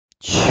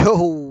Yo,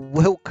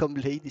 welcome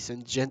ladies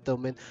and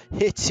gentlemen,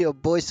 it's your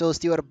boy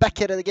Soast. You are back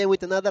at it again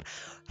with another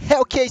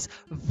HellCase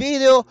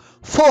video.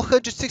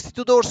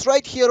 $462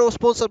 right here,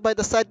 sponsored by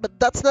the site, but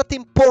that's not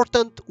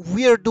important.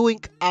 We are doing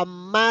a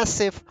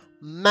massive,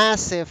 and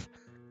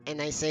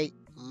I say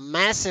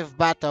massive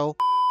battle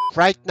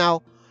right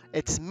now.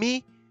 It's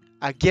me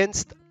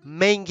against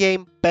main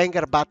game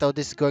banger battle.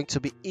 This is going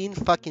to be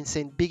fucking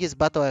insane, biggest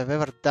battle I've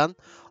ever done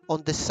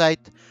on the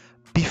site.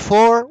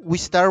 Before we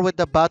start with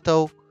the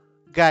battle,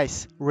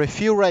 guys,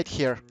 review right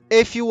here.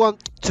 If you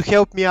want to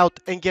help me out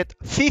and get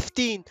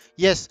 15%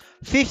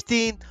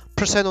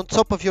 on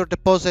top of your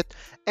deposit,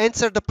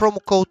 enter the promo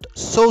code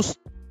SOAST.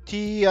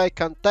 I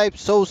can type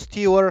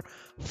SOASTEWER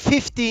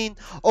 15.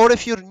 Or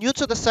if you're new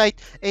to the site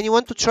and you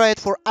want to try it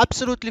for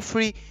absolutely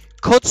free,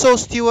 code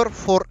SOASTEWER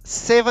for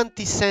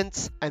 70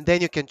 cents, and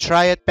then you can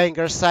try it.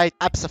 Banger site,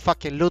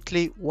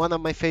 abso-fucking-lutely, one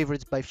of my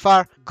favorites by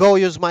far. Go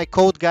use my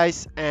code,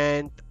 guys,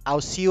 and I'll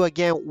see you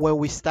again when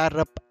we start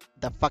up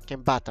the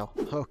fucking battle.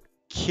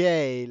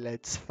 Okay,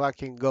 let's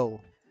fucking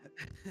go.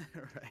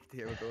 Right,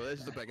 here we go. This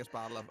is the biggest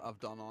battle I've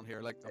done on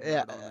here. Like, I've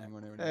Yeah, never done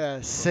anywhere near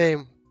this.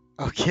 same.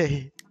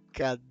 Okay,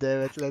 god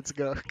damn it, let's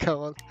go. Come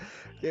on.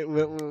 Yeah,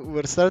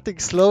 we're starting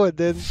slow and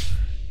then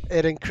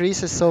it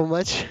increases so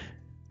much.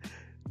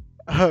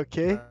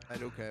 Okay.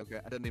 Right, okay.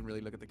 I didn't even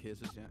really look at the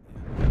cases yet.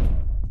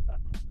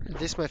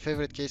 This is my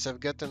favorite case.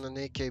 I've gotten an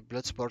AK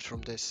Bloodsport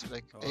from this,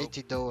 like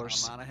 $80. Oh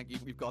man, I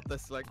think we've got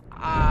this. Like,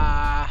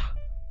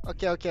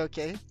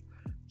 Okay.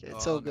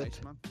 It's all good.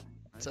 Nice, man.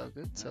 It's all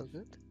good. It's all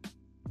good.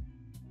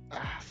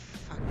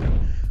 Fuck.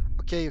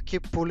 Okay, you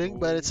keep pulling,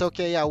 but it's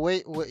okay. Yeah,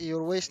 wait,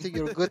 you're wasting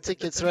your good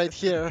tickets right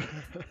here.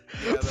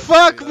 Yeah,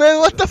 Fuck, man,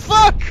 what the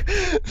fuck?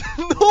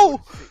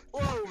 No!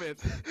 Whoa, man.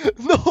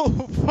 No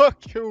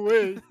fucking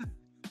way.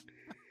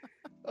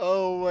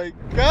 Oh my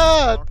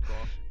god.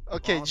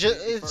 Okay, Honestly,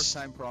 it's first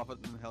time profit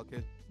in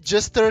HellCase.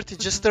 just $30,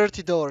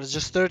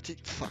 just 30.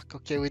 Fuck,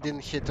 okay, we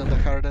didn't hit on the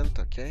hard end,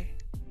 okay.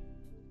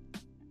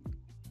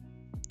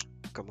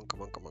 Come on.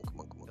 Bro,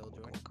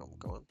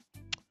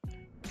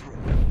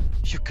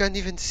 you can't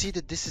even see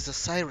that this is a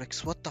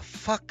Cyrex. What the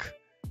fuck?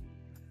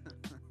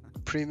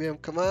 Premium,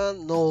 come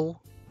on.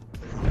 No.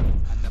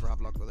 I never have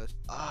luck with this.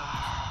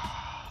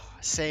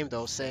 Same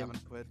though, same.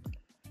 7 quid.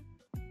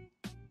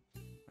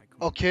 Right, come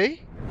on.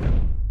 Okay.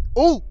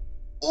 Oh,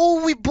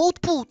 we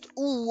both put.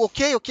 Oh,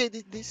 okay.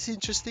 This is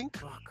interesting.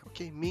 Fuck.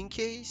 Okay, main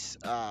case.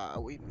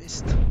 We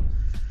missed.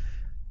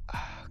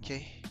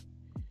 Okay.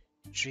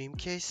 Dream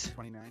case.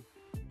 29.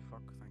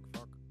 Fuck, thank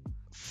fuck.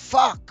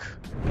 Fuck.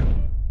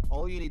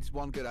 All you need is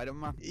one good item,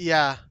 man.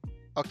 Yeah.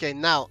 Okay,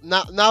 now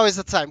is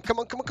the time. Come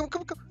on.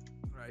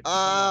 Right.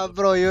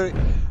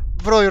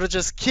 Bro, you're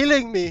just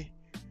killing me.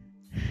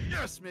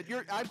 Yes, mate.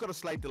 I've got a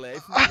slight delay.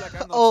 Like,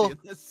 I'm not Oh. seeing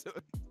this. So.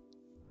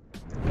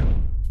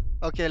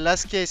 Okay,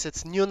 last case.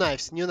 It's new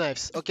knives.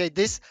 Okay,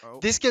 this Oh.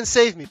 can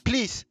save me,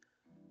 please.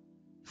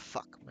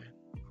 Fuck, man.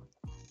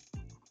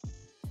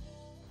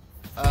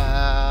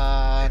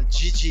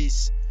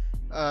 GG's.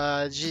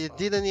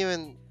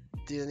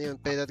 Didn't even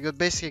pay that good.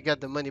 Basically got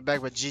the money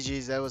back, but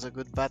GG's. That was a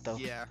good battle.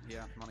 Yeah,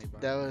 money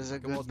back. That was a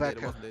It good wasn't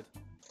battle. it, wasn't it?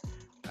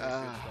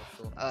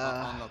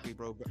 Unlucky,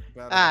 bro.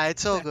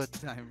 It's all good.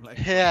 Time, like,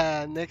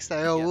 Yeah, next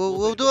time. Oh, yeah,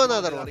 we'll do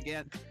another one.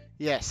 Again.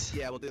 Yes.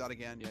 Yeah, we'll do that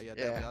again. Yeah.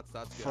 Definitely.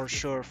 That's For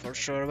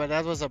sure. But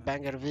that was a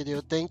banger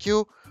video. Thank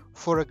you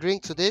for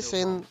agreeing to this.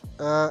 And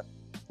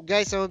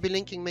guys, I will be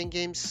linking main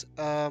games,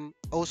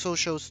 all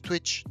socials,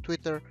 Twitch,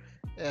 Twitter,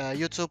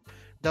 YouTube,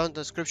 down in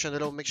the description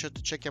below. Make sure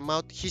to check him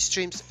out. He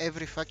streams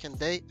every fucking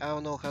day. I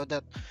don't know how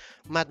that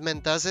madman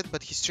does it,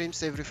 but he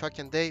streams every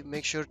fucking day.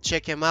 Make sure to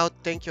check him out.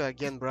 Thank you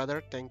again,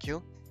 brother. Thank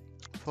you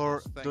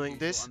for doing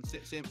this. And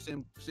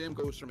same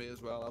goes for me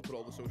as well. I'll put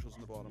all the socials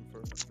in the bottom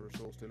for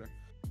Soul Stealer.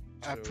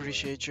 I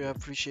appreciate you,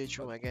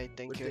 my guy.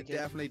 Thank you again.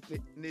 Definitely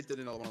need to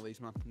do another one of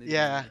these, man.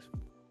 Yeah,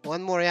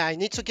 one more. Yeah, I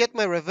need to get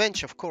my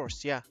revenge, of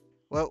course. Yeah.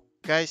 Well,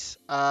 guys,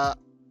 I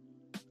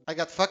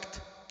got fucked,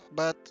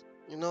 but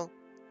you know,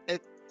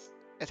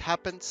 it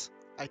happens.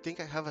 I think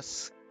I have a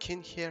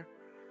skin here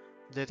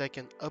that I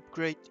can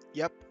upgrade.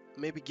 Yep,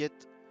 maybe get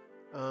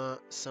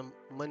some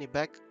money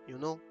back. You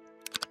know,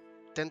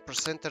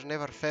 10%er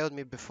never failed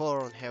me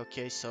before on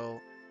HellCase,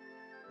 so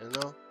you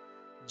know.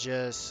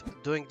 Just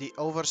doing the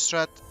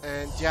overstrat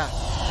and yeah.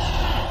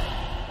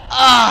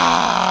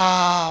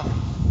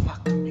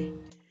 Fuck me.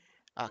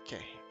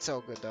 Okay, it's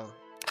all good though.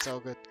 It's all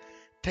good.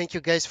 Thank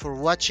you guys for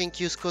watching.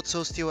 Use code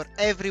SOASTEWER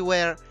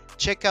everywhere.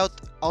 Check out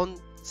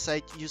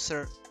on-site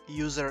user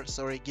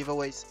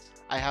giveaways.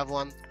 I have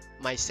one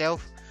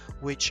myself,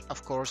 which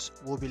of course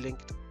will be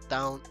linked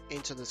down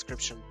into the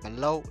description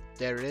below.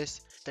 There it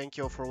is. Thank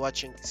you all for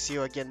watching. See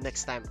you again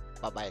next time.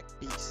 Bye bye.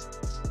 Peace.